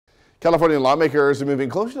California lawmakers are moving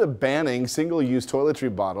closer to banning single-use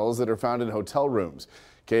toiletry bottles that are found in hotel rooms.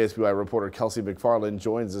 KSBY reporter Kelsey McFarland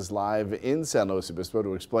joins us live in San Luis Obispo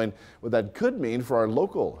to explain what that could mean for our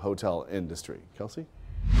local hotel industry. Kelsey?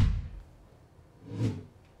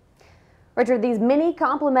 Richard, these mini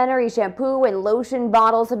complimentary shampoo and lotion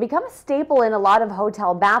bottles have become a staple in a lot of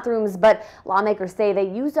hotel bathrooms, but lawmakers say they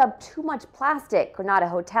use up too much plastic. Granada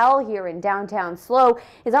Hotel here in downtown SLO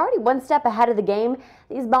is already one step ahead of the game.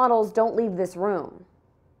 These bottles don't leave this room.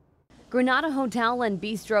 Granada Hotel and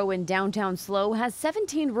Bistro in downtown SLO has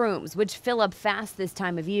 17 rooms, which fill up fast this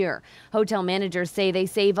time of year. Hotel managers say they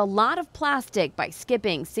save a lot of plastic by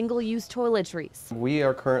skipping single-use toiletries. We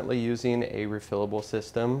are currently using a refillable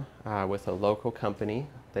system with a local company.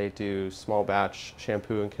 They do small batch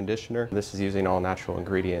shampoo and conditioner. This is using all natural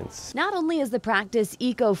ingredients. Not only is the practice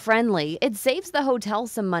eco-friendly, it saves the hotel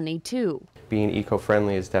some money too. Being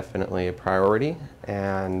eco-friendly is definitely a priority,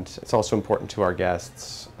 and it's also important to our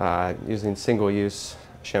guests. Using single-use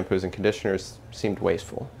shampoos and conditioners seemed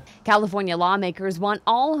wasteful. California lawmakers want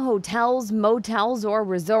all hotels, motels, or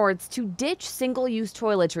resorts to ditch single-use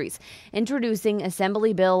toiletries, introducing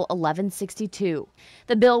Assembly Bill 1162.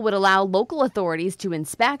 The bill would allow local authorities to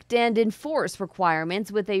inspect and enforce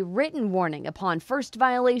requirements with a written warning upon first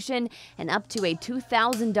violation and up to a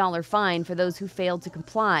 $2,000 fine for those who fail to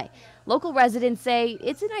comply. Local residents say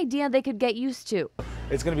it's an idea they could get used to.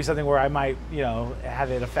 It's going to be something where I might,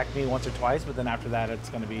 have it affect me once or twice, but then after that it's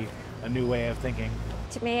going to be a new way of thinking.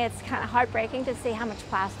 To me, it's kind of heartbreaking to see how much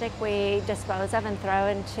plastic we dispose of and throw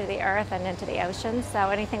into the earth and into the ocean. So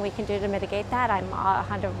anything we can do to mitigate that, I'm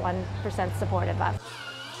 101% supportive of.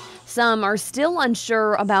 Some are still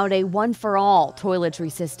unsure about a one-for-all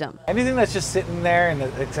toiletry system. Anything that's just sitting there and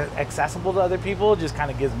accessible to other people just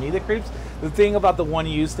kind of gives me the creeps. The thing about the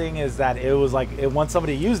one-use thing is that it was like, once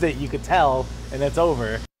somebody used it, you could tell, and it's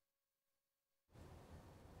over.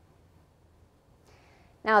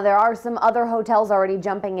 Now, there are some other hotels already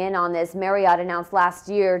jumping in on this. Marriott announced last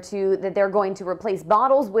year that they're going to replace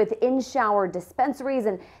bottles with in-shower dispensaries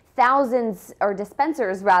and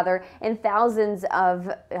dispensers in thousands of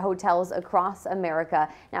hotels across America.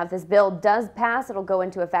 Now, if this bill does pass, it'll go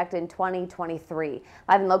into effect in 2023.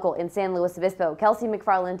 Live and local in San Luis Obispo, Kelsey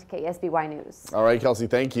McFarland, KSBY News. All right, Kelsey,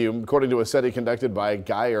 thank you. According to a study conducted by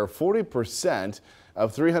Geyer, 40%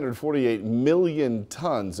 of 348 million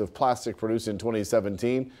tons of plastic produced in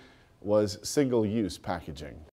 2017 was single-use packaging.